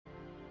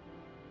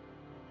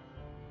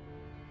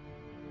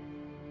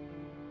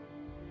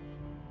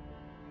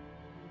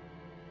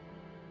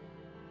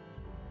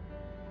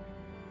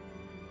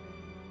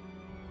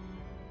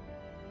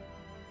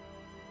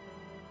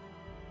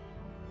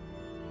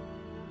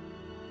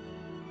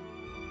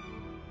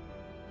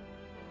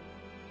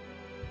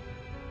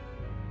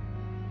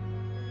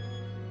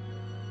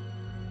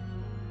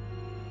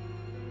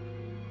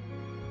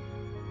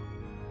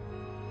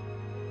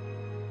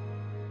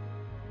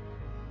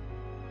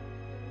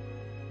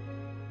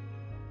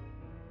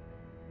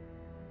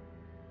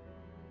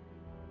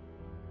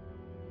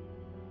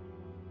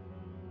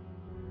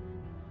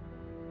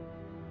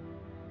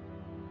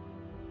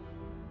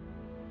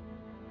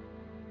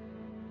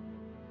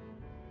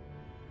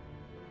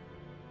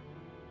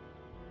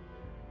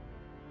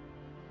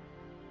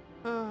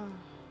Some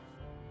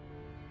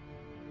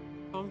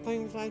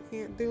things I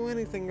can't do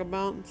anything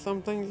about, and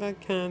some things I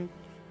can.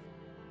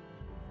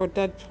 But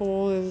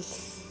Deadpool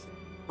is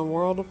a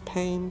world of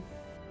pain.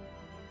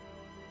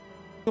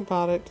 Think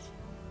about it.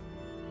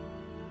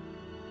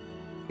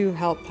 You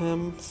help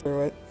him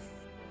through it.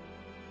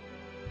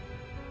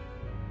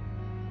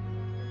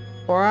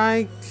 Or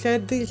I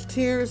shed these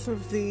tears of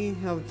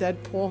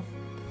Deadpool.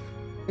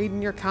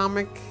 Reading your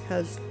comic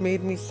has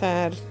made me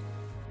sad.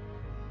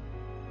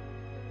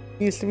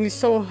 Used to be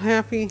so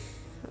happy,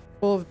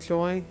 full of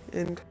joy,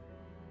 and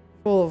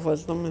full of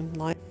wisdom in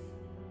life.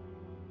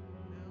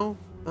 Now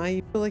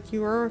you feel like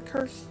you are a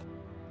curse.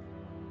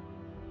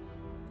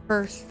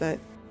 Curse that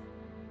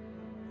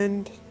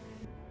and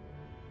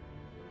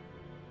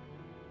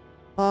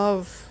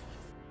love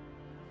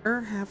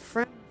or have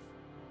friends.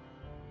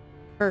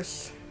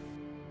 Curse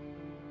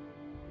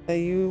that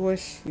you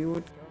wish you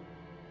would go.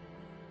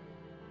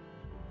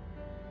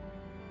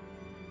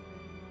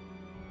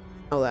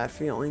 I know that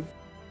feeling.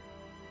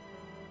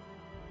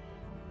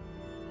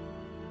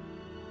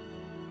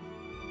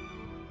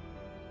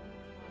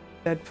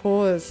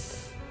 Deadpool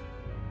is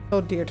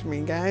so dear to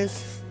me,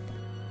 guys.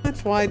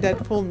 That's why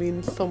Deadpool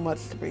means so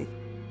much to me.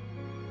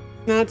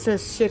 Not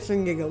just shits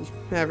and giggles,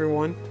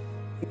 everyone.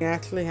 He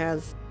actually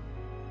has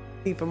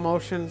deep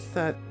emotions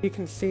that you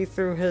can see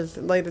through his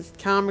latest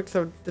comics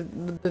of the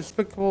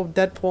Despicable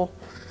Deadpool,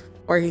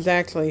 where he's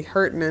actually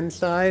hurting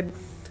inside,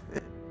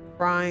 and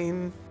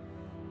crying,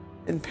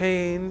 in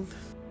pain,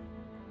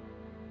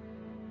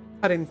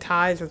 cutting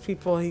ties with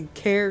people he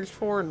cares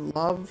for and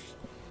loves.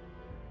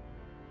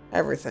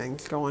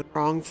 Everything's going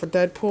wrong for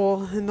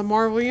Deadpool in the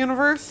Marvel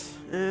Universe,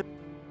 and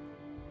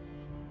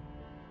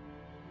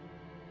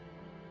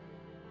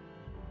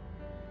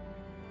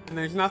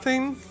there's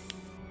nothing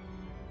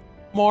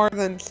more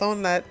than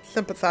someone that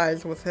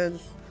sympathizes with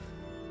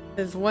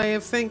his way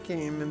of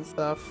thinking and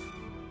stuff.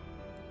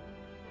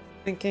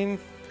 Thinking,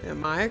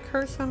 am I a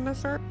curse on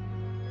this earth?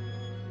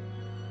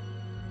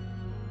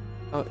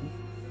 Oh,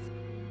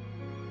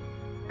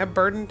 a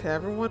burden to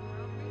everyone?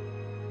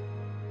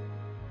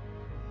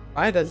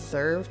 I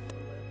deserve to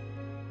live.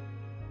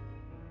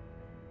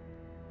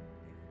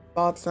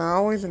 Thoughts are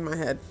always in my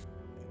head.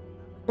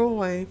 Go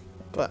away,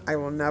 but I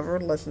will never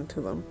listen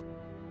to them.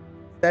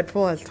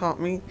 Deadpool has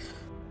taught me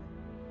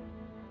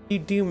you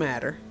do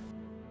matter.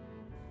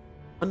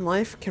 One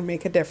life can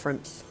make a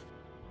difference.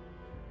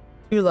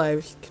 2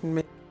 lives can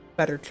make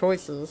better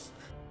choices.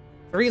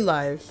 3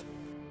 lives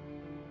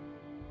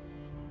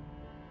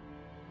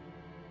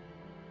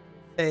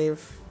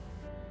save.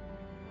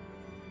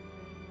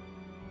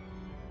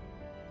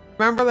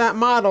 Remember that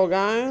motto,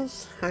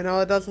 guys. I know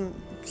it doesn't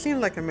seem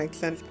like it makes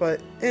sense,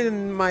 but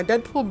in my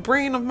Deadpool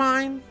brain of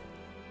mine,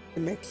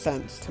 it makes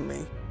sense to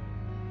me.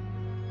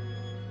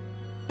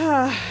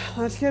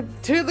 Let's get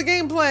to the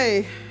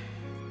gameplay,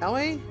 shall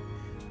we?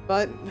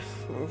 But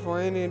before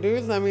I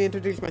introduce, let me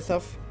introduce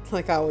myself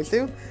like I always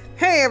do.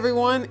 Hey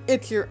everyone,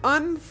 it's your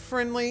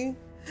unfriendly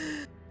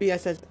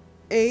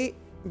BSAA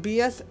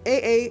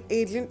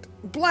agent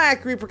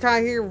Black Reaper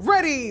Kai here,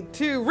 ready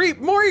to reap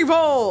more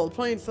evil,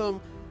 playing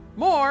some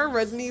more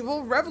Resident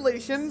Evil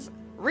Revelations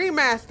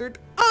Remastered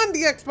on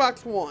the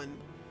Xbox One.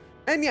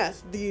 And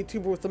yes, the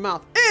YouTuber with the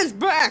mouth is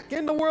back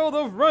in the world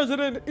of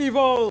Resident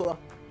Evil.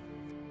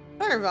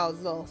 Sorry if I was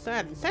a little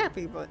sad and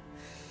sappy, but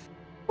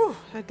whew,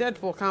 that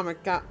Deadpool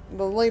comic got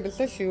the latest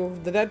issue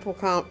of the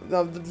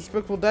of the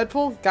Despicable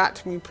Deadpool got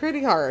to me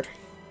pretty hard.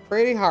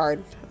 Pretty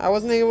hard. I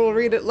wasn't able to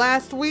read it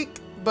last week,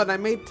 but I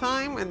made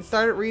time and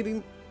started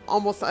reading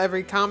almost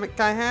every comic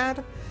I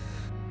had.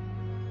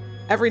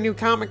 Every new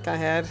comic I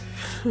had.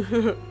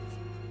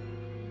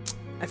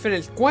 I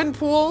finished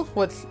Gwenpool,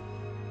 what's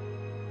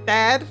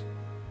sad.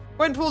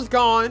 Gwenpool's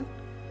gone.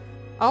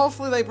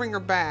 Hopefully they bring her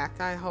back.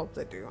 I hope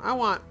they do. I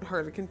want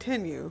her to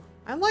continue.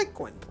 I like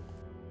Gwenpool.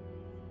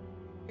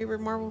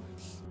 Favorite Marvel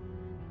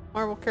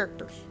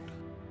characters.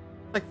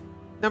 Like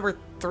number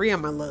 3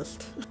 on my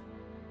list.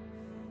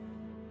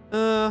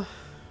 I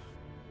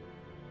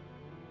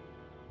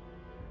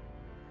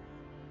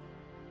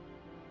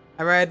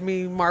read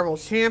me Marvel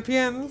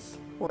Champions,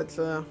 which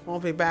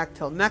won't be back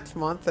till next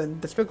month, and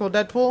Despicable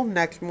Deadpool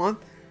next month.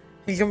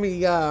 He's gonna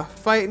be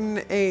fighting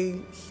a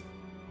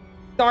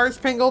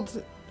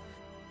star-spangled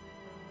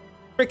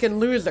freaking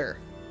loser.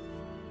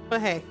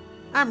 But hey,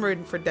 I'm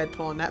rooting for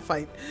Deadpool in that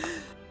fight.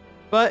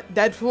 But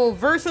Deadpool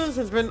Versus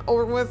has been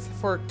over with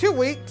for 2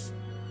 weeks,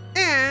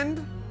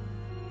 and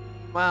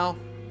well,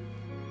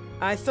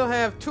 I still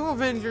have 2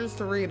 Avengers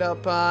to read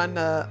up on.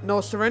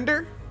 No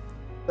Surrender,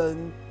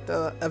 the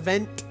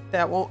event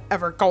that won't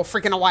ever go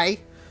freaking away.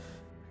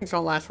 It's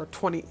gonna last for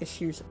 20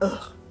 issues.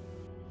 Ugh.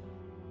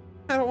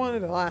 I don't want it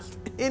to last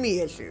any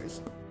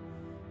issues,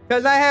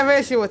 because I have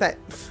issue with it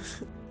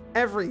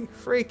every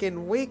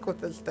freaking week with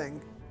this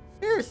thing.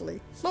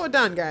 Seriously, slow it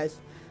down, guys.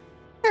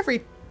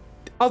 Every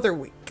other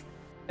week.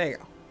 There you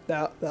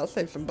go. That'll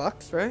save some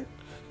bucks, right?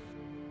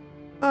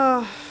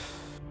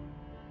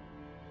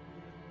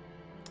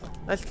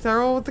 Let's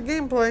start with the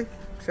gameplay,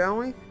 shall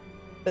we?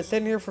 Let's sit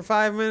in here for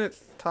 5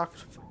 minutes, talk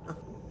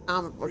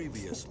comic books.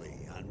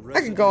 Previously on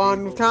I could go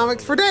on with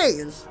comics for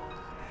days.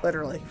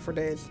 Literally, for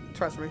days.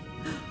 Trust me.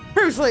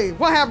 Previously,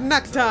 what happened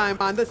next time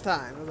on this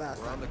time? We're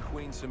on the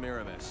Queen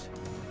Semiramis.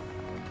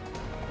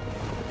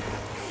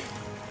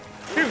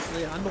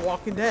 Previously on The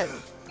Walking Dead.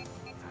 I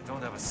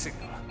don't have a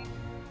signal.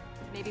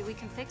 Maybe we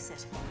can fix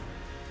it.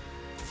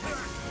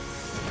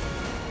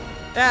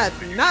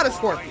 That's not a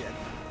scorpion.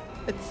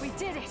 It's We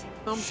did it!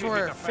 some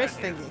sort of fish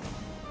thingy.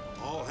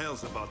 All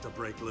hell's about to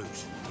break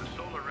loose. The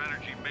solar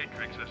energy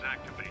matrix is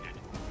activated.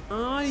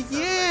 Oh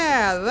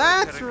yeah,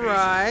 that's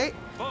right.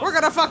 We're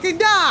gonna fucking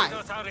die. Get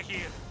us out of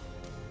here.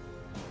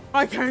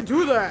 I can't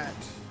do that.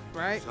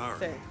 Right? Sorry.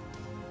 Say.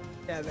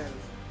 Yeah, that is.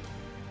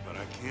 But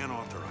I can't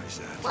authorize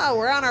that. Well,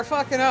 we're on our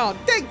fucking own.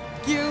 Thank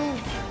you.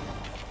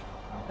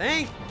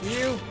 Thank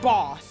you,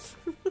 boss.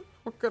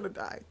 We're gonna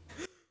die.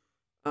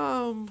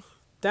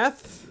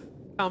 Death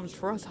comes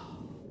for us all.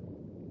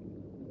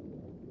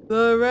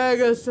 The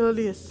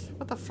Regasolius.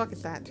 What the fuck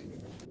is that?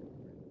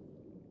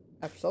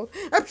 Episode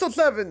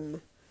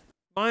 7.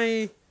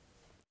 My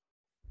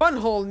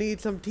bunhole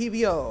needs some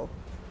TBO.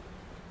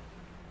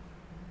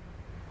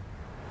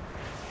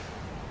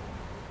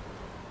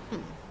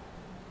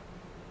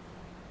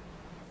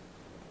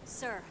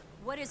 Sir,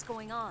 what is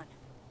going on?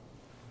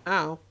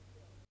 Ow.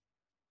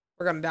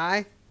 We're gonna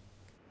die.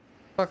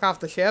 Fuck off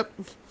the ship.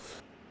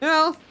 You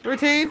know,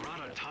 routine. We're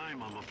out of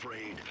time, I'm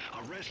afraid.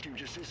 A rescue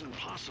just isn't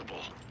possible.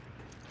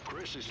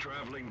 Chris is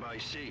traveling by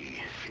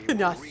sea.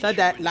 I said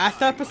that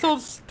last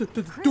episode,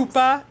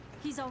 stupid.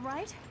 He's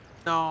alright?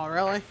 No,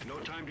 really? No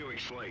time to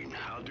explain.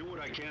 I'll do what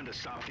I can to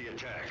stop the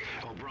attack.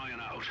 O'Brien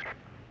out.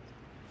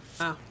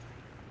 Oh.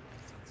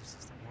 This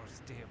is the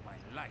worst day of my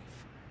life.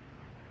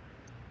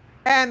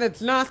 And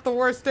it's not the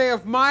worst day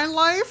of my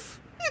life?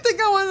 You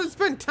think I want to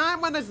spend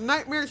time on this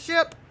nightmare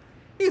ship?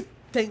 You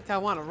think I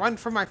want to run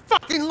for my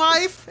fucking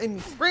life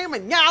and scream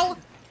and yell?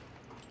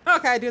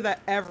 Okay, I do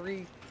that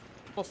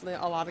mostly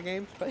a lot of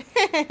games, but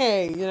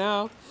hey, you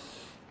know,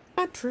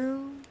 not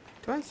true.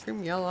 Do I scream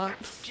and yell a lot?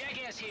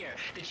 Jackass here.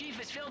 The chief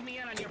has filled me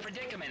in on your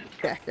predicament.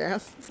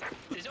 Jackass.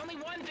 There's only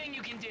one thing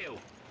you can do.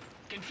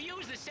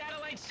 Confuse the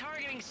satellite's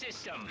targeting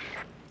system.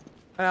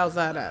 What else is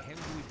that at? How do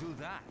we do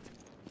that?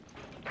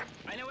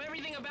 I know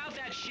everything about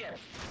that ship.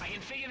 I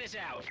can figure this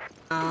out.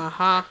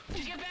 Uh-huh.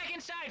 Just get back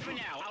inside for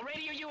now. I'll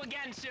radio you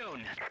again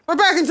soon. We're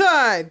back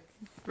inside!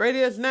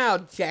 Radio us now,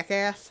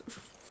 jackass.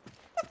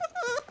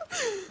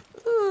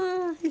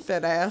 He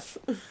said ass.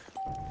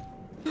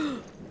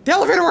 The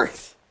elevator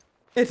works!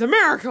 It's a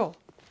miracle!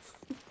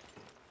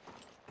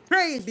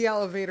 Praise the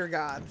elevator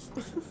gods.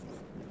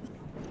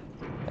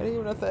 That ain't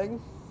even a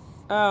thing.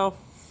 Oh.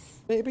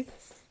 Maybe?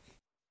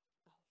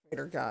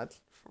 Elevator gods.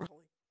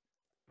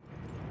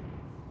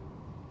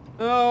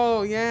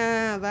 Oh,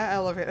 yeah, that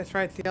elevator. That's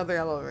right, it's the other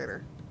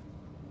elevator.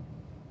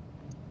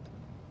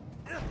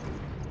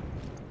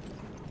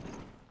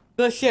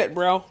 The shit,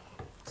 bro.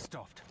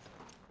 Stopped.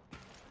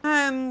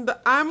 And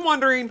I'm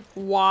wondering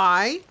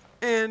why.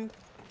 And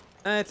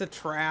it's a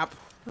trap.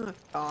 Oh,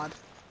 God.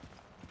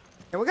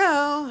 Here we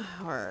go.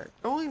 We're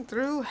going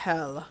through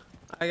hell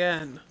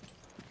again.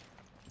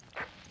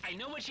 I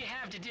know what you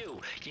have to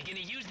do. You're gonna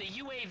use the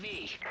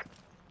UAV.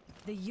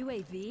 The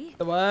UAV?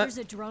 The what? There's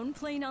a drone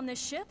plane on this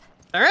ship?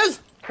 There is?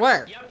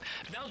 Where? Yep,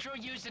 Veltro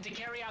used it to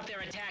carry out their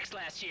attacks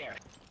last year.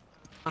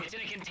 It's in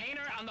a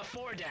container on the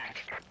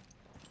foredeck.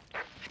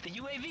 The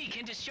UAV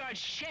can discharge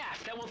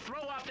shaft that will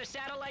throw off the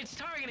satellite's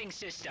targeting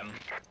system.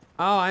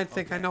 Oh, I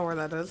think I know where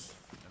that is.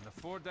 And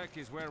the foredeck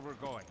is where we're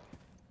going.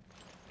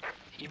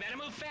 You better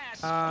move fast.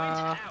 Squint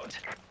out.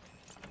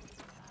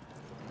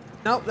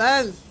 Nope,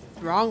 that is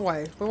the wrong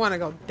way. We want to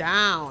go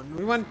down.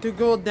 We want to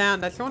go down.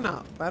 That's going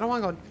up. I don't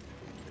want to go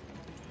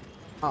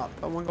up.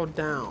 I want to go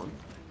down.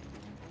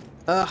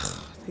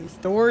 Ugh, these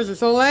doors are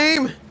so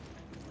lame.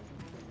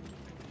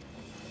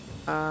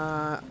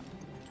 I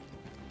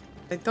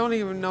don't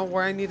even know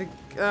where I need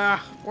to.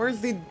 Where's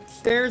the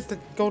stairs to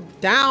go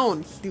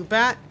down,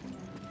 stupid?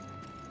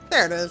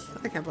 There it is.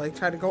 I can't believe I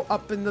tried to go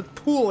up in the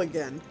pool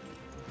again.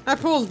 That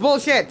pool's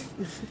bullshit.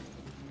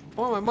 I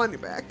want my money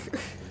back.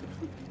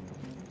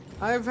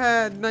 I've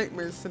had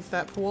nightmares since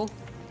that pool.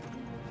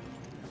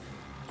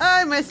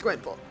 I miss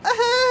Squid Pool.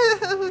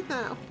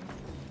 No.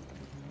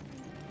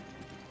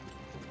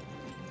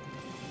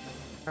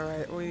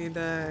 Alright, we need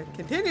to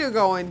continue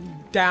going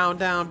down,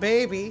 down,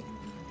 baby.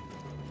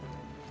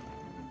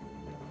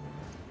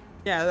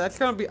 Yeah, that's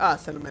gonna be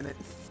us in a minute.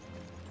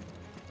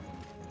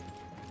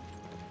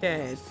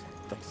 Okay,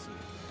 the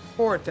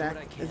foredeck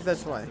is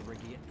this way.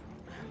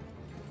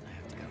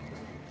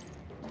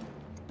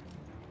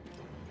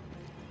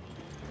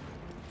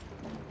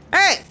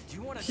 Hey!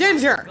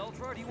 Ginger!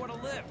 Or do you want to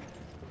live?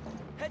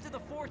 Head to the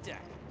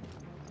foredeck.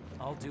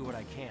 I'll do what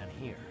I can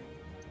here.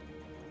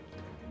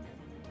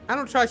 I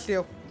don't trust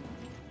you.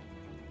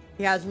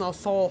 He has no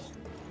soul.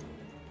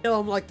 Kill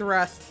him like the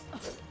rest.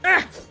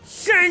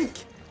 Sink!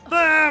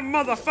 The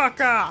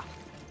motherfucker!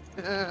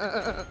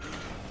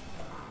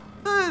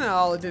 I know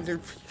all the ginger.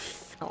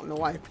 I don't know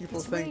why people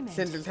think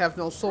gingers have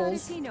no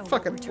souls.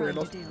 Fucking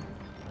weirdos.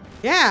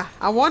 Yeah,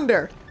 I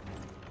wonder.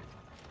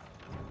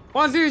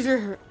 Want to use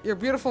your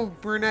beautiful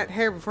brunette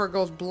hair before it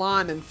goes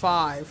blonde in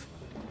 5.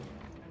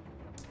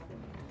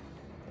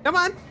 Come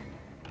on.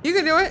 You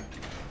can do it.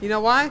 You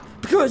know why?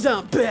 Because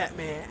I'm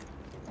Batman.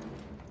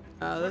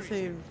 This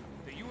ain't...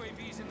 The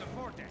UAV's in the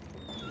foredeck.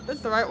 This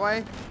is the right way.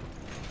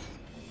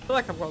 I feel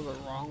like I'm going the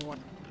wrong one.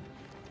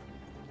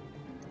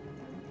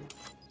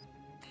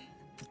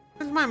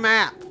 Where's my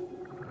map?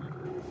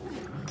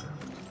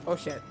 Oh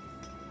shit.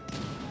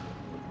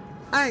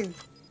 I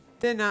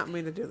did not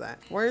mean to do that.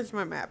 Where's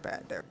my map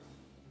at there?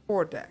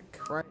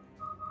 Foredeck, right?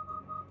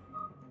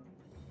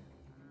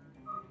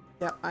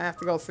 Yep, I have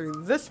to go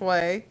through this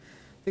way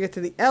to get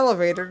to the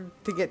elevator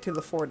to get to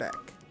the foredeck.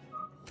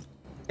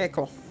 Okay,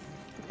 cool.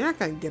 You're not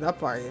gonna get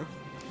up, are you?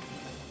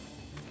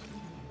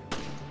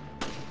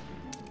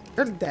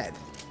 You're dead.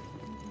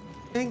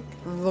 Thank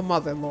the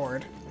Mother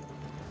Lord.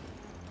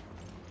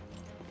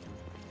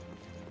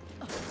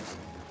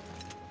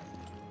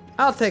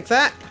 I'll take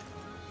that.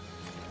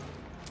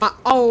 My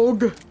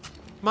AUG.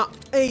 My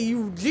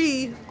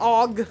AUG.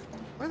 AUG.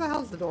 Where the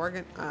hell's the door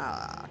again?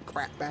 Ah,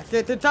 crap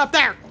bastard. It's up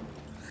there.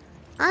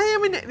 I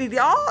am an idiot.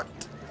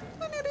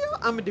 An idiot.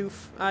 I'm a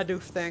doof. I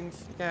doof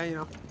things. Yeah, you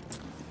know.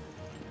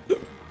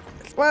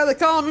 That's why they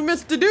call me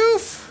Mr.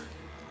 Doof.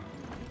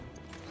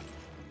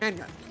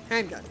 Handgun.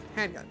 Handgun.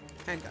 Handgun.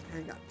 Handgun.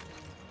 Handgun.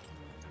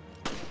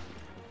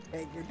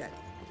 Hey, you're dead.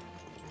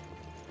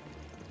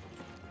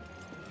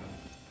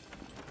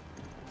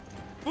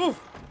 Ooh.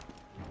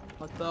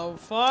 What the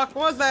fuck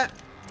was that?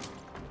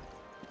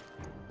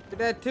 You're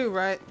dead too,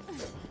 right?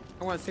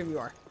 I want to assume you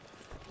are.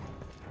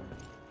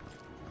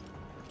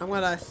 I'm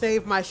gonna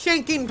save my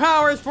shanking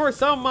powers for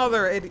some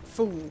other idiot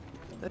fool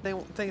that they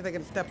won't think they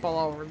can step all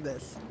over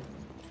this.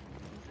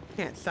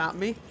 Can't stop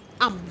me.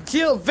 I'm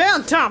Jill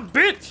Valentine,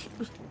 bitch!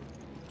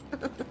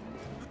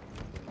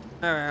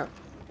 Alright.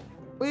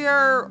 We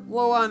are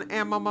low on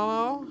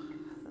ammo.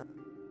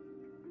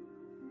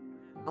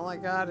 All I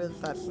got is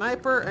that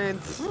sniper and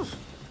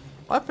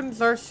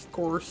weapons are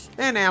scarce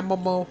and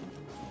ammo.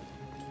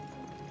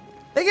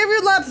 They give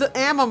you lots of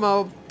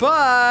ammo,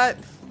 but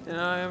you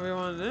know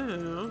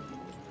everyone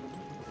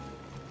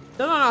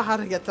still don't know how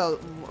to get the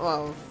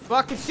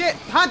fucking shit.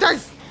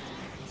 Hunters!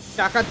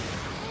 Shotgun!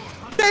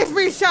 Save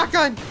me,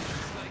 shotgun!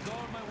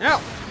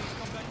 No!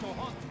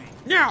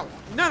 No!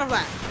 None of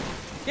that!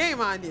 Game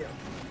on you!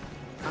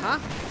 Uh-huh.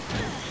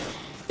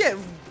 Get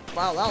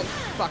wow, that was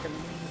fucking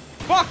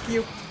fuck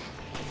you!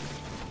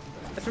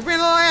 That's for being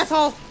a little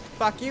asshole!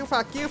 Fuck you,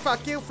 fuck you,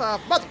 fuck you,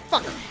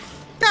 motherfucker!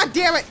 God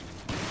damn it!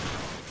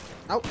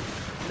 Nope.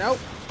 Nope.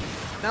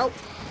 Nope.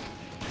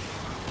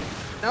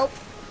 Nope.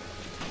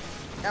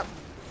 Yep.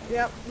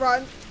 Yep.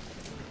 Run.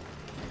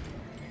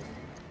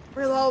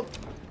 Reload.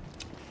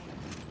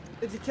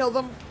 Did you kill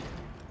them?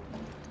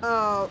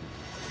 Oh.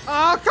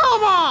 Oh,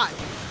 come on!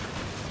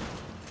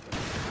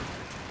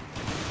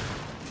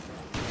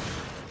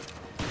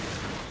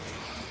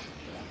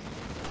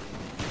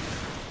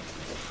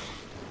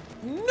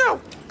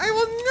 No! I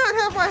will not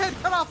have my head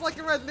cut off like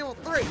in Resident Evil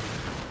 3!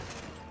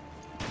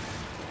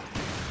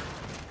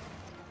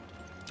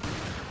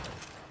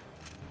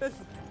 Just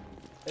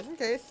in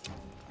case.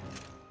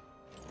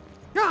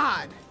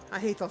 God! I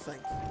hate those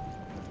things.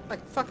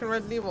 Like fucking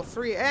Resident Evil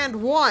 3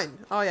 and 1!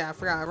 Oh yeah, I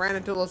forgot. I ran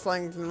into those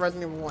things in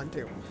Resident Evil 1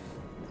 too.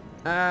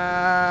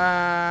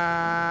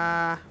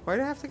 Where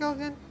do I have to go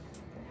again?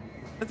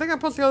 I think I'm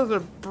supposed to go to the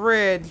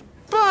bridge,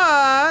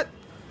 but...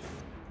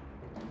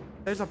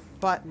 There's a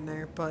button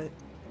there, but...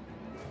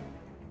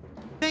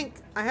 I think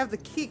I have the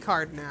key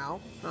card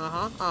now.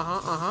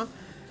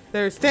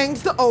 There's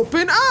things to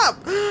open up!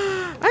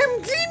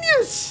 I'm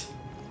genius!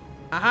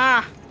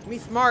 Aha! Me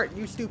smart,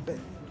 you stupid.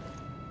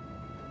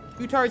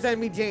 You Tarzan,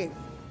 me Jane.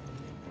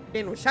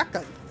 Jane with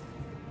shotgun.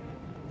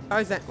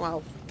 Tarzan,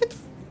 well, get the...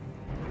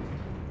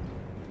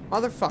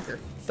 Motherfucker.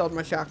 Stole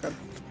my shotgun.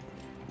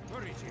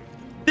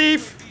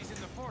 Thief!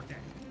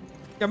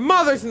 Your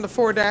mother's in the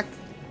foredeck.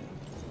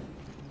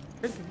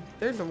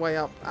 There's a way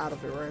up out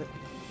of it, right?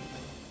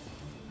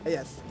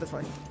 Yes, this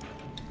way.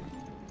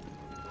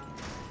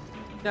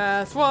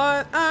 That's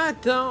what I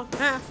don't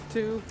have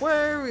to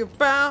worry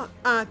about.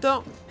 I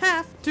don't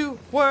have to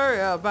worry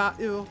about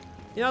you.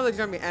 You know there's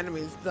gonna be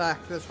enemies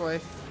back this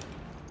way.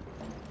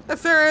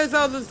 If there is,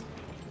 I'll just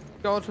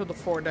go to the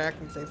foredeck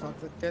and say fuck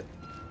this shit.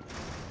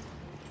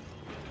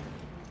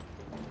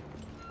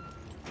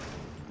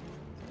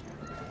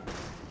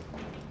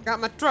 Got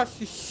my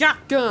trusty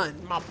shotgun,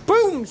 my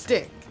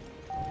boomstick,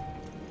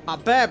 my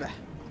baby.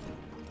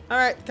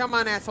 Alright, come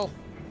on, asshole.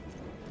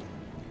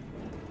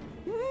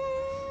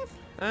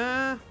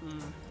 Can't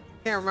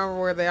remember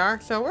where they are,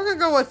 so we're gonna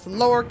go with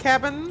lower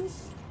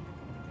cabins.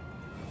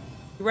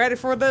 You ready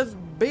for this,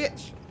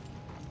 bitch?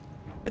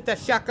 Hit that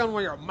shotgun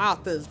where your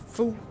mouth is,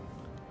 fool.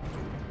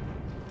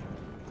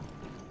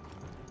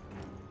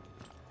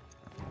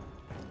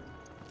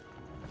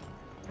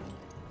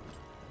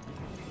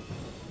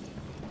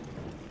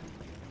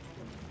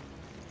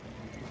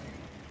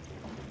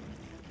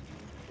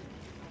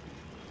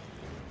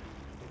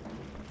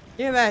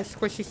 Hear that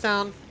squishy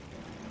sound?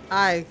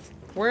 I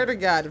swear to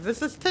God, if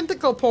this is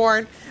tentacle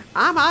porn,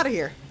 I'm out of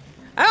here.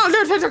 I don't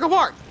do tentacle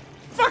porn.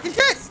 Fucking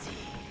shit.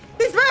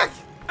 He's back.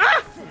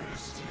 Ah!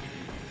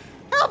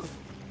 Help!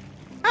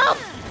 Help!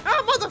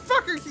 Oh,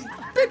 motherfucker! She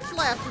bitch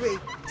slapped me.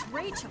 It's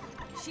Rachel.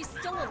 She's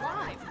still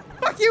alive.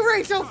 Fuck you,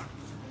 Rachel.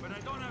 But I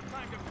don't have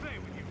time to play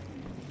with you.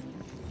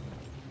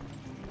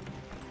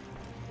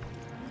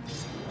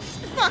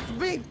 Fuck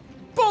me.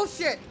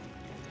 Bullshit.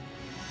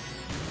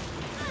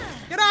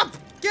 Get up!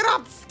 Get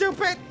up,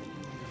 stupid!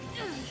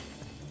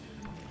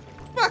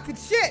 Fucking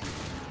shit!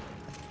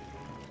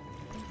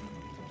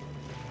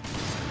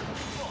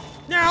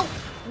 No!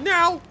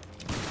 No!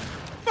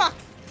 Fuck!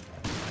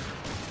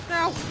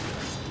 No!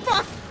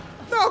 Fuck!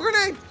 No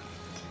grenade!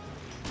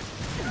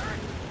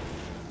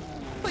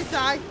 Please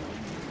die!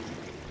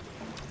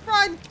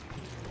 Run!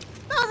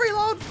 Not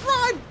reload!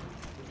 Run!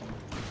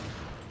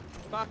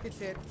 Fucking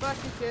shit!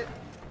 Fucking shit!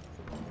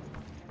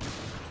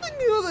 I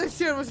knew this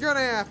shit was gonna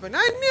happen!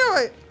 I knew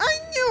it! I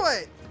knew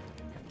it!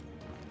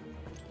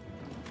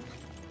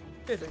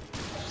 Excuse me.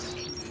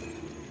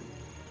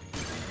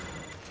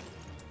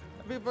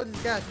 People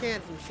just gotta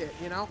stand some shit,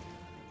 you know?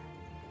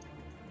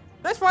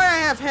 That's why I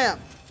have him.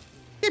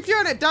 Keep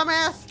doing it,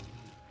 dumbass.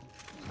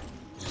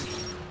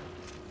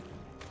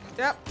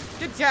 Yep,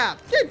 good job.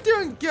 You're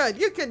doing good.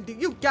 You can do.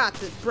 You got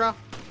this, bro.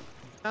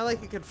 Not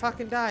like you could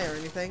fucking die or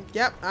anything.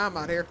 Yep, I'm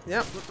out here.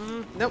 Yep.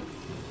 Nope.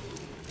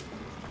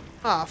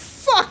 Ah,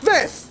 fuck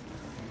this.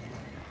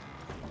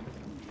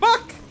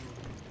 Fuck.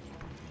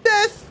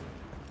 This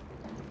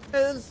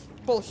is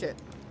bullshit.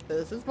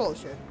 This is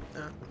bullshit.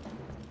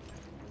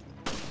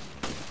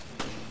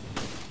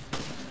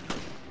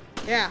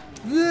 Yeah.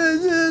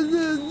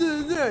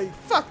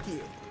 Fuck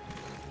you.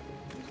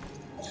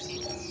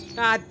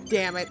 God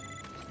damn it.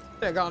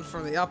 Should have gone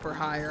from the upper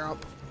higher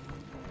up.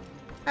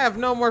 I have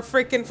no more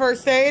freaking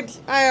first aid.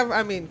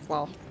 I mean,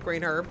 well,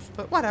 green herbs,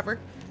 but whatever.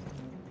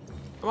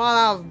 I'm all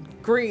out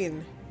of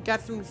green.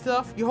 Got some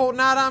stuff? You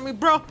holding out on me,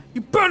 bro?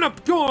 You better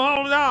not be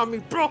holding out on me,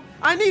 bro.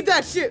 I need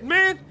that shit,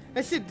 man.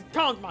 That shit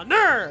calms my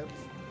nerves.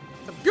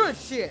 Some good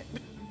shit.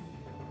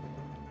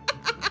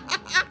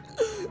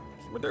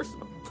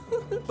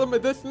 Some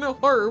medicinal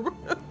herb.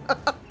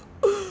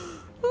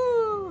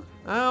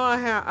 I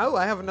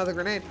have another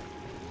grenade.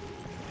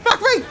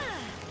 Fuck me!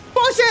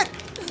 Bullshit!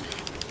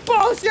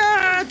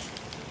 Bullshit!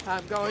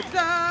 I'm going to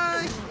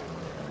die.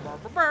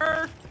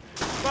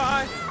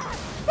 Bye.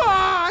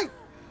 Bye.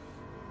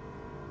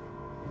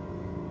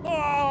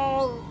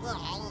 Oh,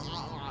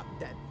 I'm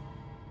dead.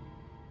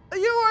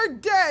 You are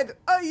dead.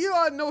 You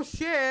are no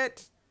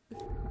shit.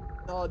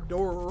 Oh,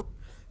 door.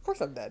 Of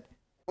course I'm dead.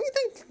 What do you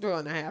think's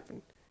going to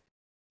happen?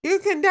 You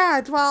can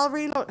dodge while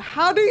reload.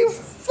 How do you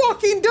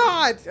fucking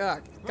dodge? Oh,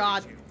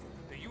 God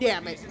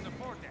damn it.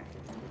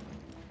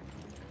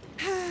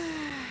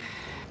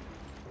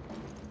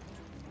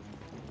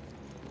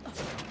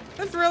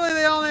 That's really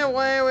the only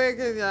way we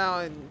can go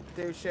and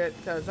do shit,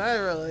 because I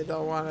really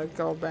don't want to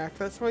go back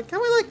this way. Can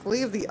we, like,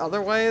 leave the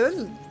other way?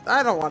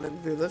 I don't want to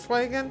do this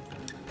way again.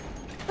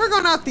 We're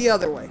going out the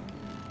other way.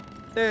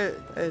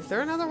 Is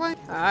there another way?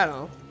 I don't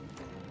know.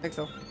 I think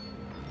so.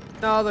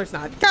 No, there's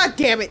not. God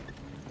damn it!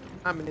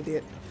 I'm an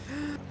idiot.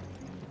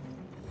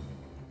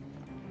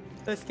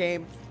 This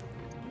game.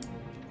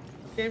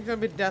 This game's gonna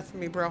be death for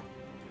me, bro.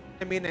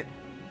 I mean it.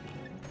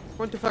 I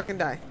want to fucking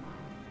die.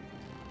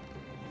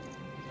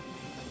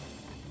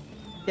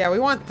 Yeah, we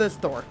want this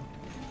door.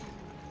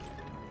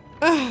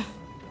 Do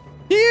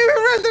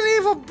you Resident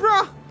Evil,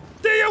 bro?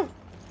 Do you?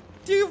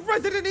 Do you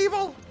Resident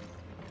Evil?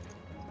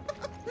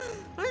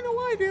 I know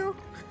I do.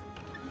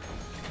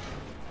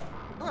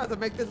 I'll have to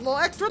make this a little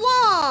extra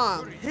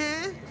long.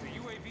 Huh?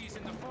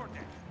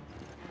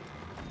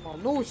 Oh,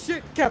 no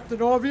shit,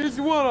 Captain Obvious.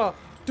 You want a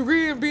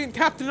degree in being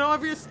Captain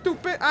Obvious,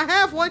 stupid? I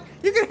have one.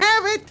 You can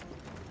have it.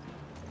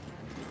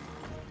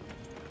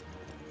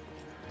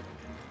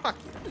 Fuck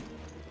you.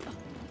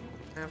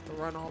 I have to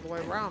run all the way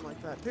around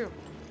like that, too.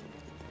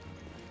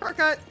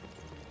 Shortcut.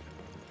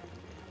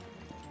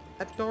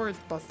 That door is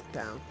busted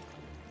down.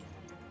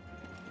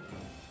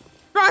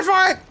 Run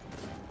for it!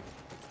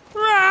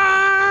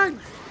 Run!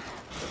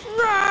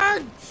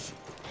 Run!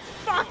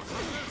 Fuck!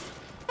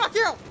 Fuck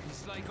you!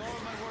 It's like all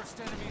my worst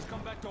enemies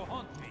come back to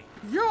haunt me.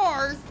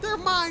 Yours? They're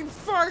mine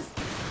first,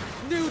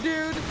 new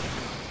dude.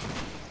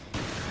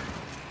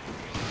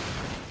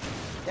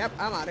 Yep,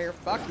 I'm out of here.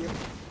 Fuck you.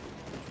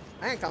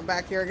 I ain't come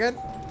back here again.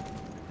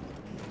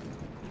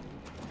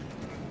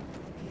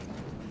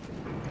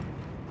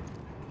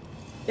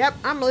 Yep,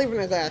 I'm leaving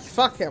his ass.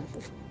 Fuck him.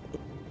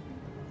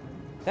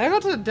 Did I go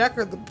to the deck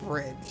or the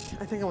bridge?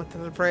 I think I went to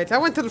the bridge. I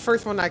went to the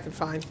first one I could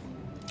find.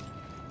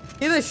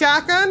 See the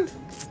shotgun?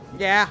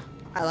 Yeah,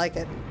 I like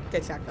it.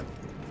 Get shotgun.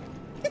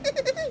 The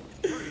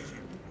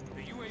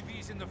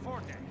UAV's in the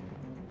foredeck.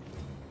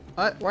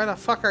 What? Where the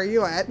fuck are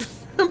you at?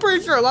 I'm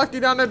pretty sure I left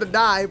you down there to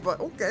die, but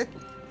okay.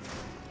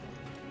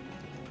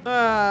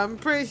 I'm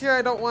pretty sure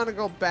I don't want to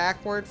go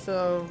backwards,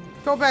 so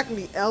go back in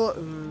the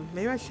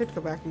maybe I should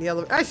go back in the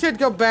elevator. I should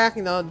go back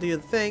and I'll do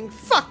the thing.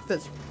 Fuck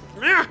this.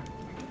 Ah,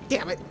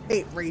 damn it. I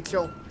hate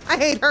Rachel. I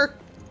hate her.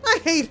 I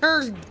hate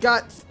her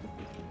guts.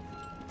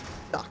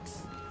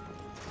 Sucks.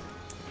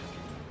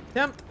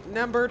 Attempt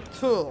number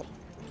 2.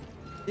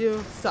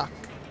 You suck.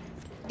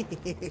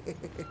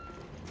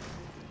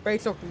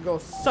 Rachel can go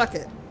suck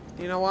it.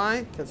 You know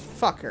why? Because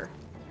fuck her.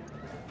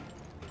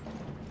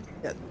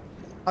 Yeah,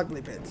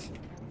 ugly bitch.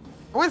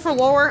 I went for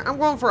lower. I'm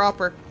going for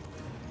upper.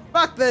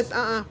 Fuck this.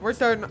 We're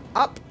starting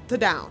up to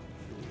down.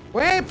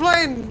 We ain't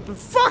playing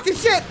fucking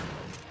shit.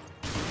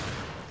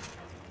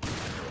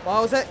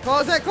 Close it.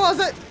 Close it. Close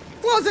it.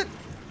 Close it.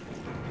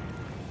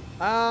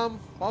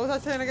 What was I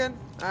saying again?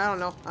 I don't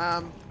know.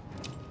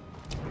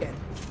 Yeah.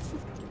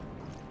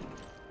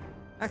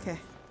 Okay.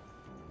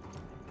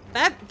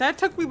 That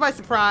took me by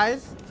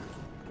surprise.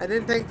 I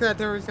didn't think that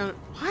there was gonna.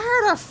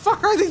 Where the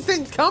fuck are these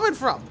things coming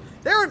from?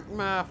 They're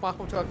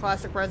welcome to a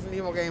classic Resident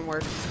Evil game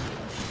where.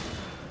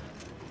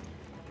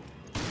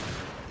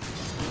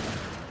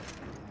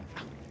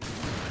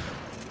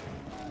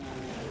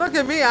 Look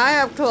at me, I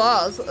have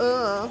claws.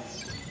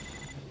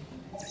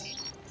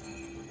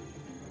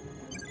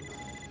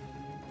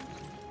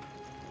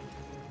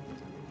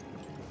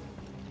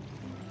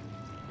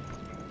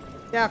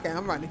 Yeah, okay,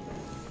 I'm running.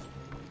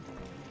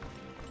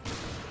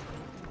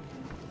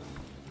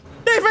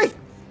 Davey!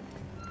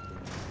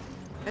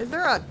 Is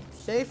there a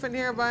safe in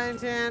here by any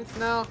chance?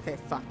 No? Okay,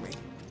 fuck me.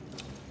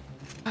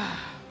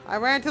 I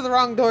ran to the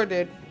wrong door,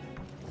 dude.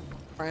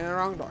 Ran to the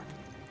wrong door.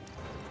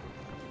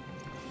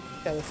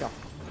 Okay, let's go.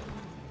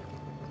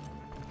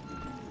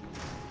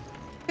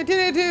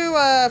 Continue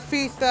to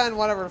feast on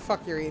whatever the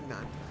fuck you're eating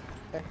on.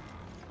 Okay.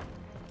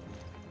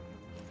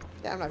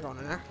 Yeah, I'm not going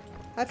in there.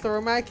 That's the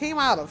room I came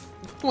out of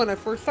when I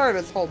first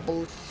started this whole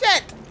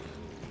bullshit.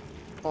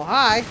 Oh,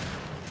 hi.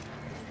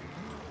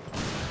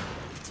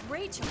 It's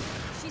Rachel.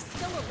 She's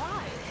still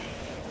alive.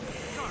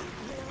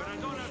 But I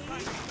don't have time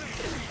to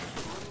think.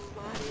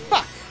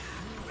 Fuck.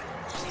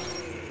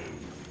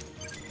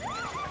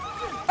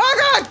 Oh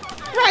god!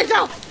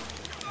 Rachel!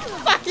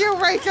 Fuck you,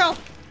 Rachel!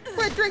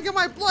 Quit drinking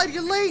my blood,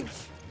 you leech!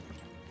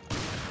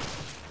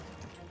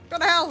 Go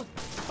to hell,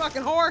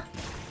 fucking whore!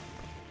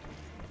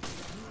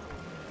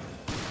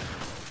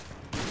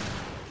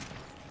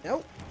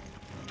 Nope.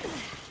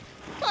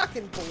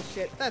 Fucking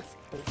bullshit. That's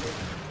bullshit.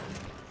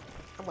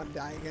 I'm gonna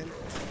die again.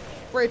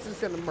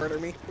 Rachel's gonna murder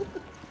me.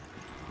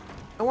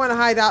 I wanna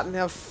hide out and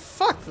have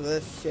fuck for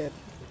this shit.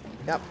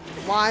 Yep.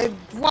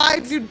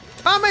 Why'd you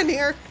come in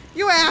here?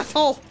 You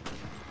asshole!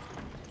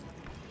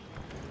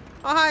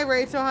 Oh, hi,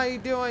 Rachel. How you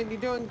doing? You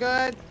doing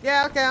good?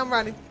 Yeah, okay, I'm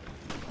running.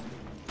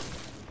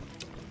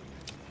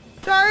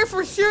 Sorry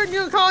for shooting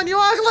you and calling you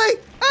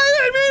ugly! I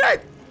didn't mean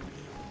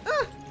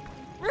it!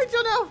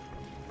 Rachel, no!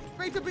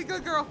 Rachel, be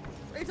good, girl.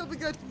 Rachel, be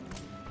good.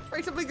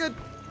 Rachel, be good.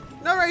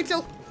 No,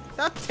 Rachel.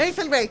 Stop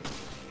chasing me.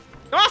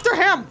 Go after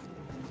him!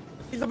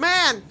 He's a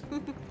man!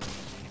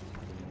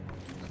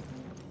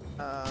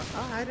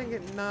 Oh, I didn't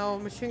get no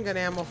machine gun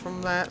ammo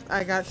from that.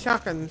 I got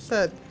shotgun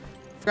instead.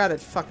 Forgot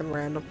it's fucking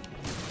random.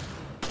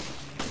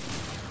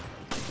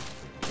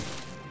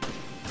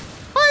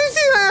 Why is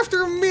he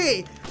after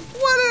me?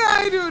 What did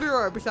I do to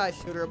her? Besides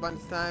shoot her a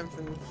bunch of times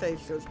and say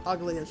she was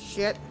ugly as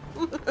shit.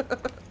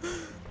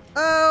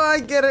 Oh, I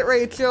get it,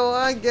 Rachel.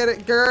 I get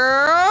it,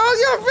 girl.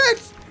 You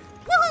bitch!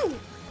 Woohoo!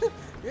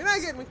 You're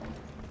not getting me.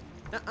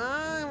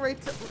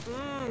 Rachel.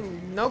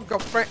 No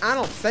girlfriend. I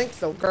don't think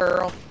so,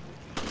 girl.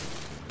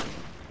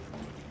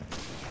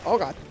 Oh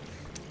god.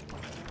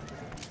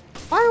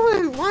 Why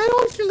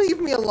don't you leave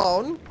me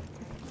alone?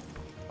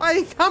 Why are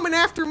you coming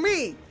after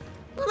me?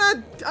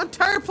 I'm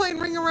tired of playing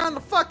Ring Around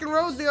the fucking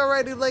Rosie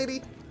already,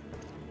 lady.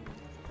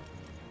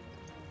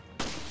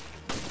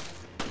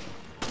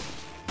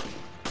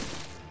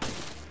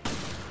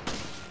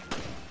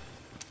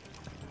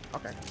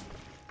 Okay.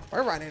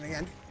 We're running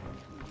again.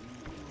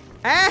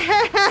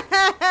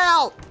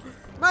 Help!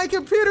 My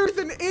computer's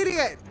an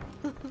idiot!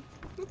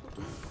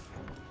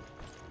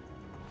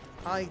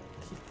 He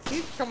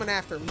keeps coming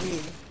after me.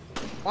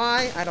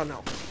 Why? I don't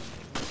know.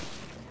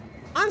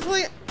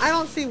 Honestly, I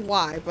don't see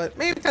why, but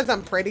maybe because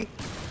I'm pretty.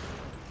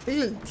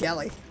 He's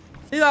jelly.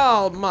 He's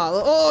all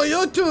mother. Oh,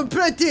 you're too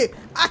pretty.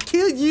 I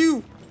kill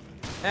you.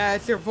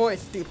 It's your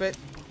voice, stupid.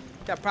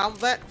 Got a problem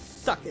with that?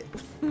 Suck it.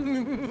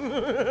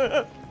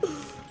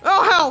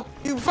 Oh, hell.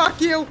 You fuck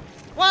you.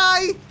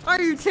 Why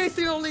are you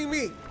chasing only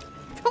me?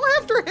 Go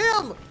after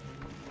him.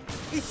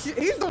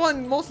 He's the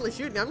one mostly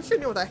shooting. I'm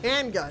shooting with a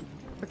handgun.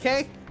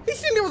 Okay? He's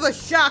shooting with a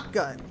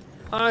shotgun.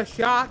 A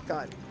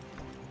shotgun.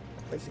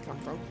 Where'd she come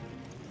from?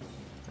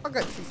 Oh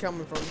good, she's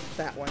coming from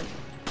that way.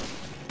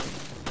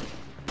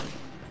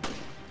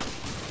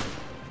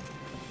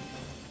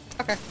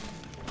 Okay.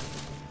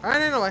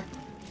 Alright, anyway.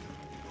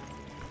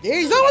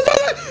 He's no!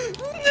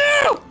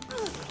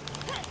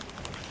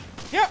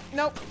 Yep,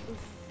 nope.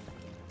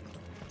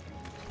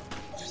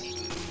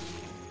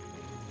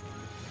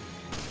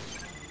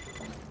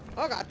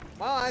 Oh god.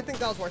 Well, I think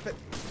that was worth it.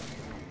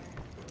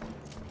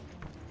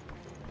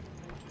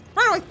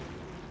 Run away!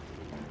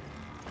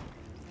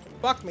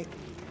 Fuck me.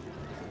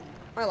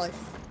 My life.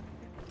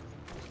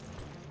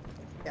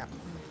 Yeah.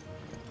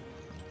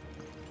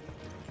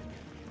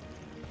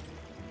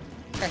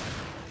 Okay.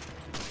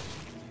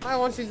 Why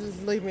won't you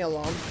just leave me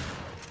alone?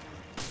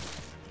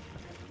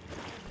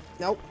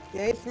 Nope.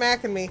 You ain't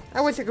smacking me. I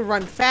wish I could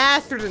run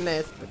faster than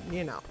this, but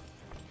you know.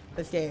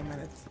 This game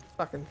and it's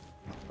fucking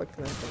quick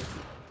to things.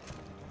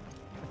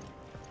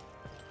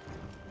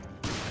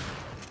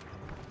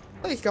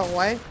 Please go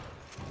away.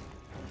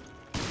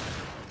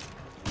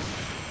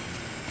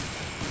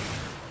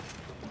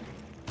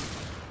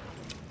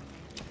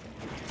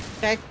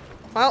 Okay.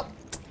 Well.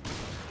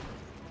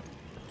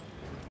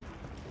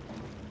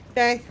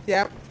 Okay.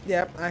 Yep.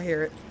 Yep. I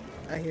hear it.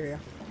 I hear you.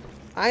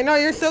 I know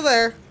you're still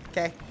there.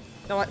 Okay.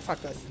 You know what?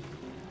 Fuck this.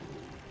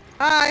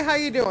 Hi. How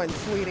you doing,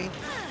 sweetie?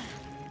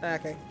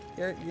 Okay.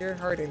 You're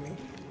hurting me.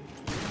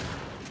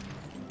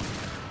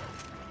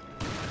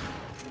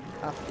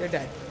 Oh, you're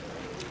dead.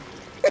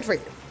 Good for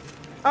you.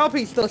 I hope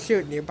he's still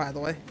shooting you, by the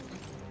way.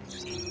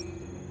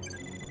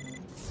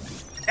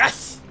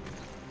 Yes!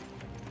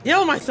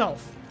 Heal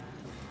myself!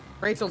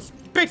 Rachel's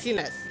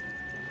bitchiness.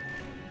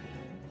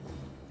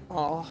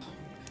 Oh.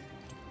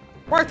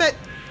 Worth it!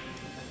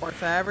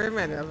 Worth every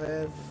minute of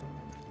it.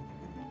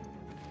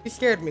 You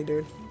scared me,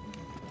 dude.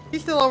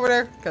 He's still over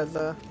there? Because,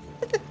 you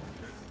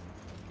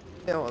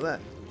know that.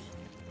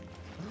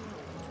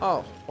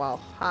 Oh, wow.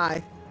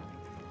 Hi.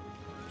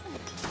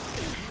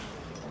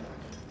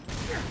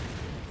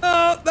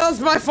 Oh, that was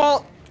my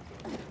fault.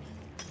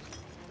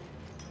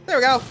 There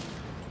we go.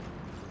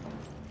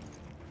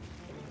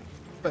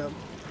 Boom.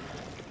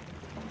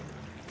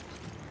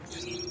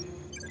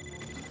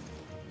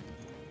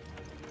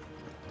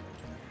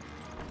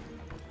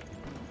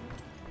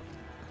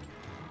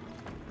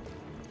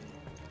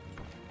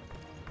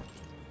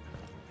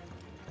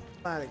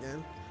 That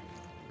again.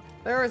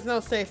 There is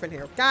no safe in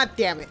here. God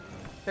damn it.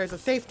 There's a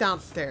safe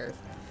downstairs.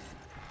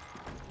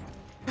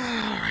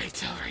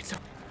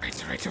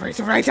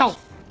 Rachel.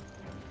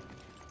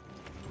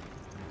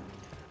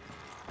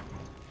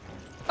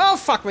 Oh,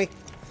 fuck me.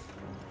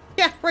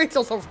 Yeah,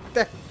 Rachel's over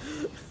there.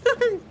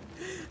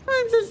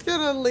 I'm just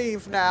gonna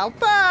leave now.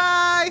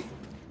 Bye.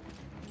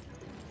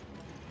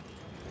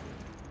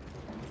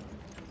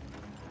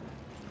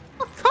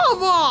 Oh,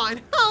 come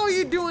on. How are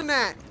you doing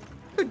that?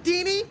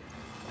 Houdini?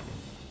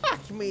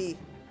 Fuck me.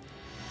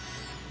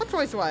 What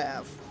choice do I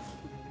have?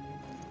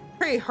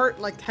 Pretty hurt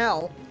like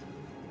hell.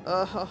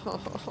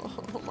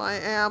 My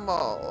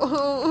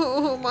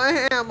ammo.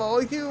 My ammo.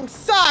 You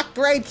suck,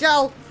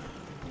 Rachel.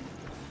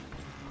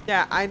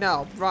 Yeah, I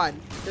know. Run.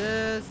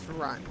 Just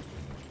run.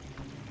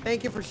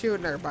 Thank you for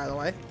shooting her, by the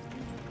way.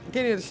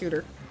 Continue to shoot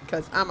her,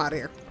 because I'm out of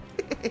here.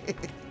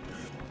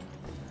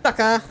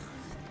 Sucker.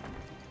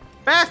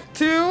 Back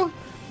to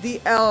the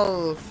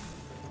elf.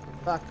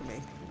 Fuck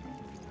me.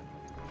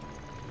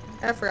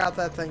 I forgot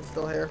that thing's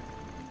still here.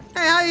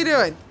 Hey, how you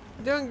doing?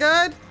 Doing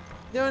good?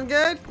 Doing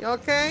good? You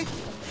okay?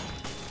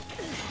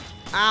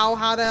 Ow,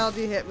 how the hell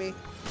did you hit me?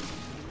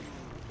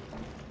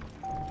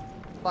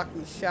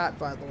 Lucky shot,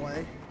 by the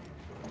way.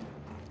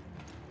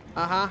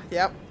 Uh-huh,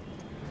 yep.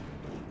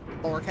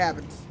 Lower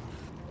cabins.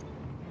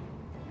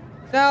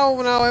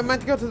 No, I meant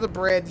to go to the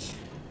bridge.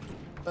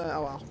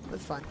 Oh well,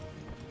 that's fine.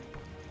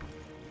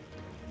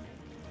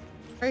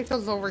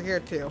 Rachel's over here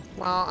too.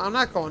 Well, I'm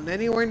not going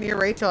anywhere near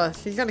Rachel.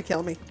 She's gonna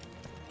kill me.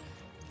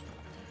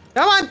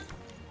 Come on!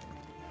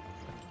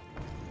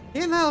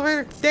 Get in the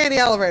elevator. Stay in the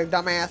elevator,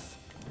 dumbass.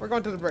 We're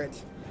going to the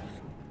bridge.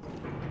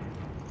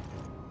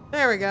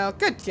 There we go.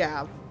 Good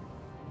job.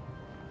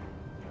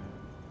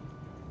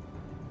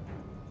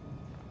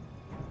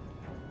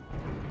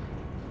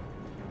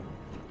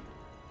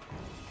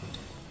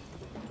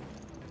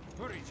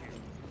 Where is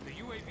you? The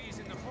UAV's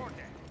in the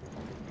foredeck.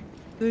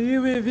 The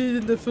UAV's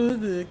in the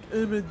foredeck.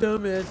 I'm a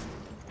dumbass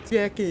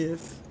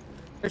jackass.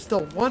 There's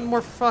still one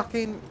more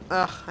fucking...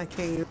 Ugh, I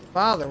can't even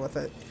bother with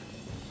it.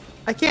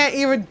 I can't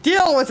even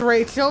deal with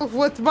Rachel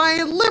with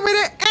my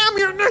limited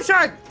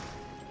ammunition!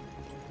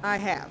 I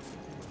have.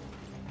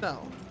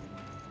 So,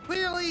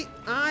 clearly,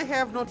 I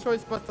have no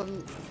choice but to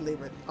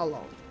leave it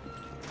alone.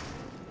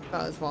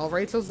 Because, well,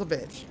 Rachel's a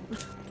bitch.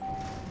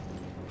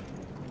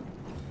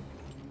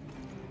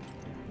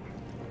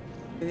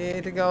 We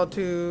need to go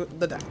to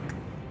the deck.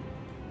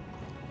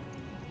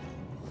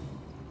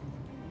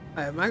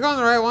 Am I going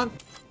the right one?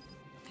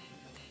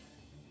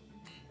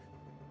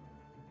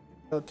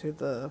 Go to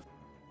the...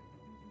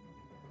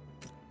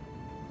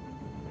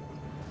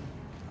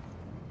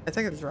 I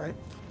think it's right.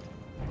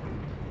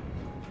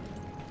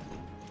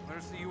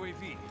 Where's the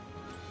UAV?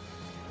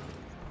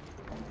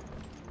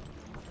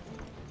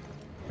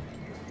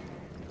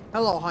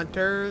 Hello,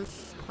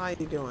 hunters. How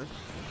you doing?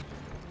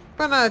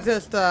 I'm gonna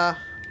just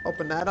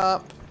open that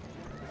up.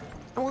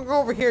 I'm gonna go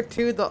over here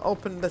too to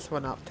open this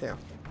one up too.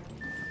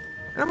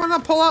 And I'm gonna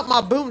pull out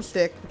my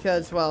boomstick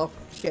because, well,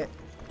 shit.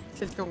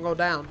 Shit's gonna go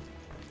down.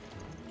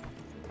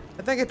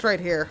 I think it's right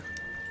here.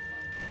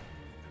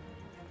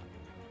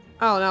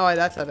 Oh no, wait,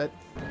 that's not it.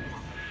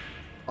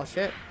 Oh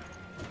shit.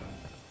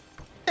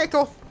 Okay,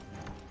 cool.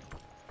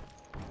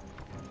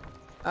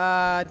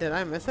 Did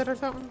I miss it or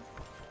something?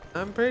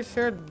 I'm pretty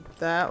sure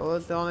that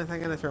was the only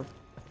thing in this room.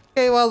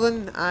 Okay, well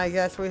then, I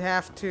guess we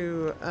have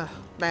to...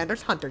 man,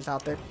 there's hunters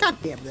out there. God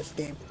damn this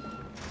game.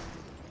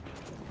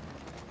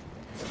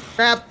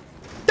 Crap.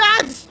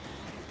 Dodge!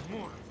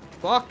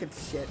 Fucking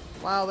shit.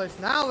 Wow, there's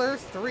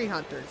 3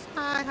 hunters.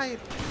 Hi.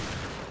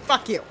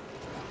 Fuck you.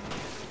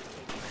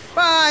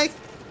 Bye!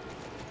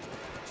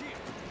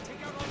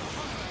 Take out all the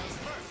hostiles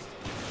first.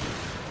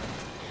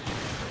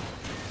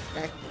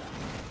 Okay.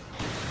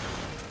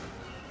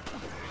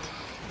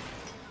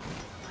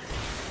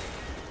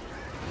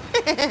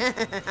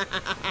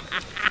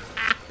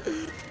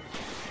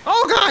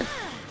 Oh god!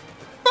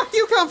 Fuck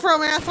you come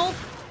from, asshole!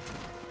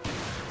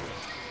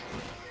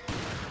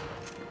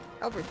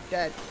 Oh, we're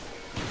dead.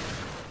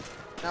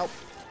 Nope.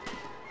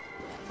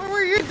 What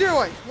were you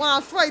doing when I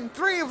was fighting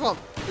 3 of them?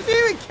 Did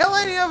you even kill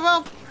any of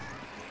them?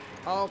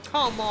 Oh,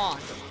 come on.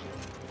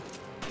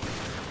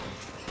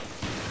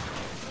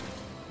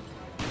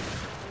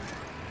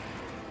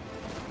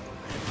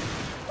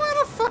 Where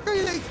the fuck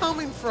are they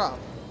coming from?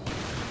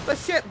 But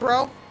shit,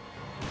 bro.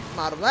 I'm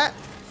out of that,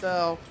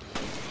 so...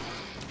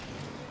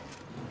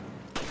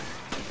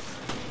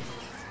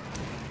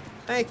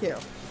 Thank you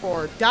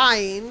for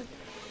dying.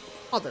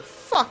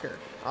 Motherfucker.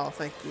 Oh,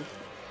 thank you.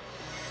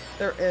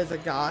 There is a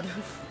god.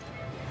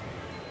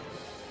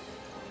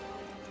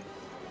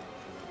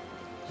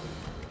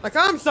 Like,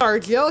 I'm sorry,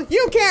 Jill.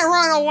 You can't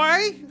run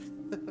away!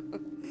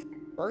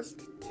 First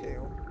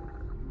 2.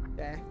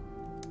 Okay.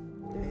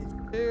 Phase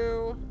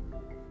 2.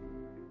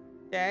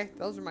 Okay,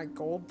 those are my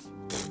golds.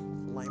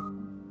 Lame.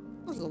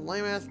 Those are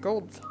lame-ass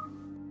golds.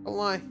 Don't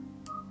lie.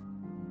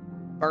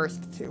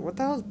 Burst 2. What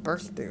the hell does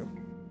burst do?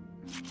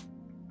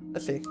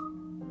 Let's see.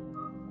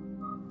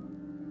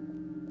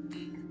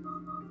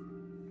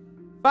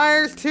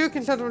 Fires 2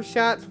 consecutive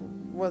shots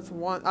with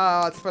 1.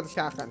 Oh, it's for the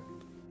shotgun.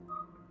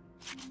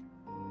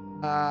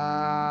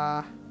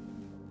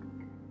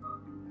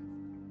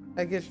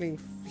 That gives me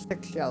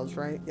 6 shells,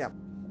 right? Yep.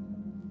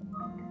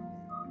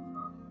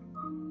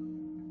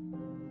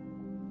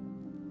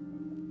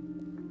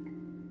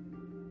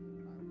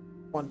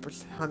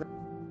 %.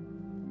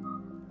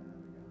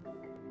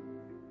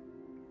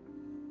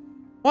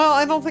 Well,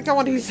 I don't think I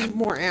want to use some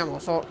more ammo,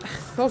 so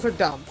those are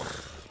dumb.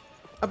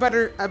 I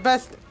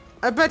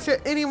bet you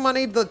any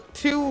money the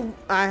 2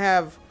 I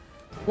have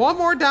 1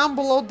 more down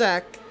below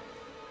deck,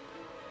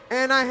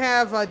 and I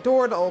have a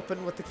door to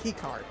open with the key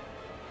card.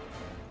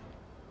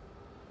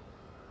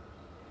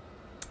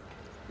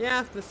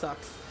 Yeah, this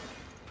sucks.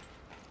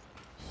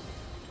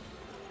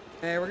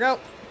 There we go.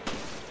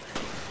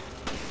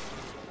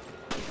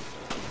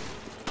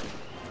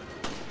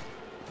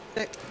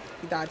 Sick.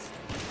 He died.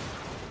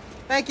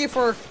 Thank you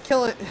for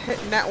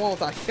hitting that one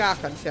with a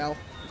shotgun shell.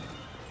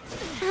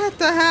 What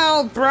the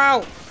hell,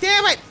 bro?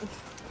 Damn it!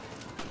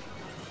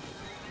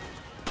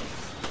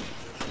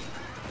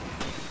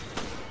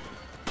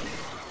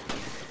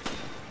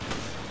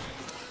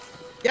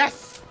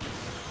 Yes!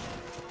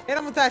 Hit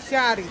him with that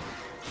shotty.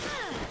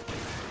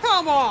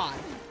 Come on!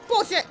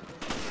 Bullshit!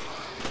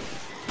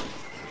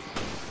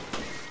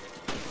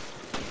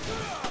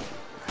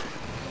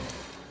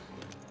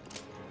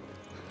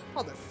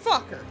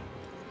 Motherfucker!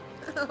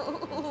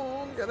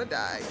 Oh, I'm gonna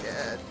die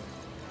again.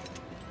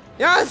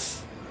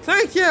 Yes!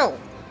 Thank you!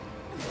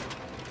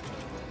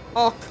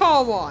 Oh,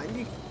 come on!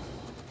 You...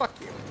 Fuck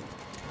you.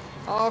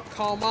 Oh,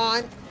 come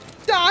on!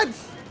 Dodge!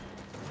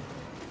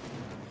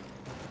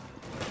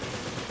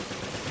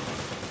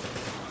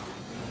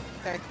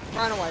 Okay,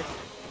 run away.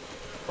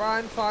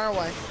 Run far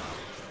away.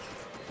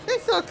 They're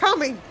still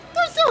coming!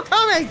 They're still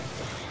coming!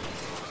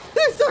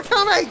 They're still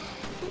coming!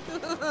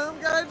 I'm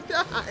gonna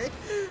die!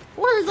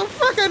 Where's the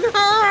fucking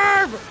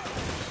herb?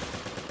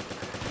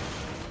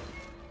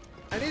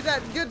 I need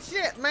that good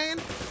shit, man!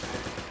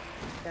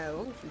 Yeah,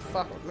 don't you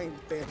fuck with me,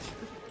 bitch.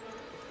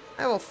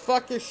 I will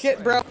fuck your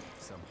shit, bro.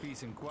 Some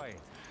peace and quiet.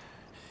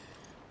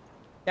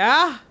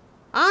 Yeah?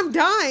 I'm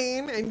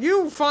dying, and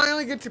you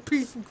finally get your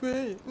peace and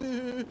quiet.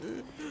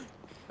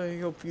 I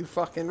hope you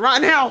fucking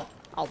right now!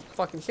 I'll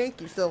fucking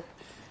shank you still.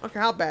 I don't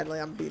care how badly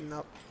I'm beaten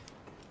up.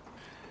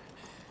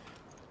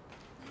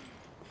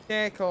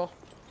 Okay, cool.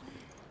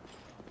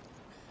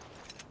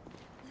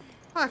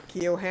 Fuck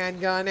you,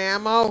 handgun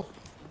ammo.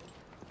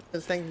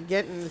 This thing can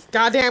get in this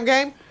goddamn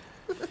game.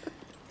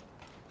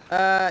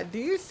 Do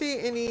you see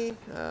any,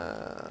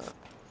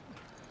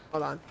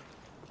 hold on.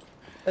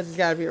 This has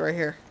gotta be right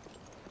here.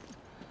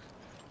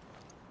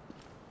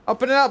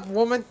 Open it up,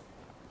 woman.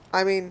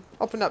 I mean,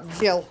 open up,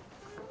 Jill.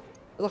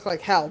 It looked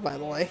like hell, by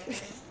the way.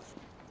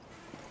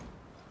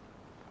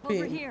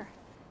 Over here.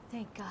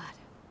 Thank God.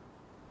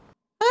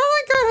 I don't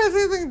think God has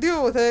anything to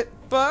do with it,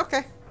 but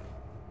okay.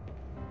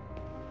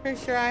 Pretty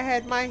sure I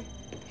had my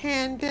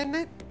hand in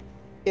it.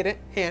 Get it?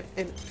 Hand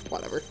in it.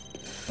 Whatever.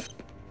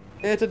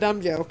 It's a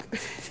dumb joke.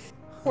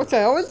 Which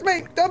I always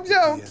make dumb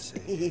jokes.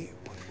 Went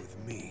with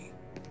me.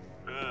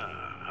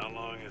 How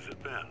long has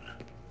it been?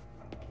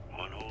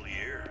 1 whole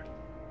year?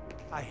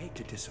 I hate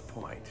to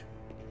disappoint,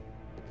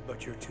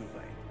 but you're too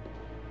late.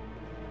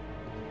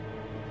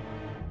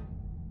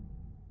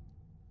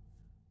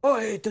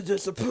 I hate to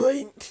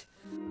disappoint,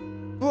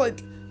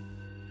 but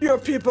Your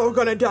people are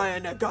gonna die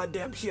on that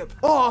goddamn ship.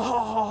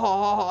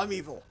 Oh, I'm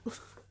evil.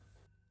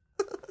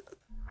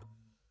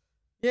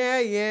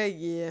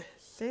 Yeah.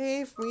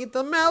 Save me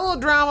the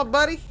melodrama,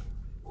 buddy.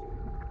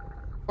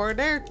 Or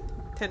there.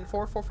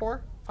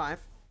 10-4-4-4. 5.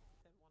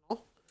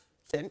 10-1-0.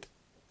 Sent.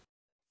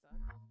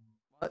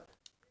 What?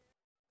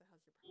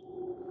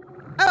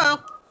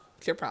 Oh,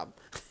 it's your problem.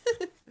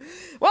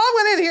 Well, I'm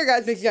gonna end here,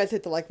 guys. Make sure you guys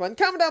hit the like button,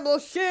 comment down below,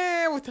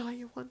 share with all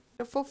your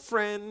wonderful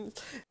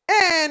friends.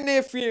 And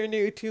if you're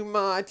new to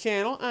my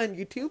channel on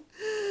YouTube,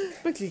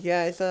 make sure you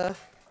guys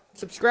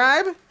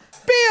subscribe.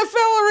 Be a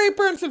fellow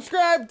Reaper and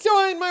subscribe.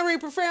 Join my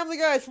Reaper family,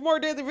 guys, for more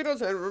daily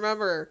videos. And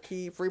remember,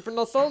 keep reaping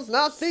those souls, and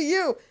I'll see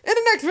you in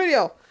the next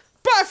video.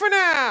 Bye for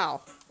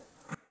now.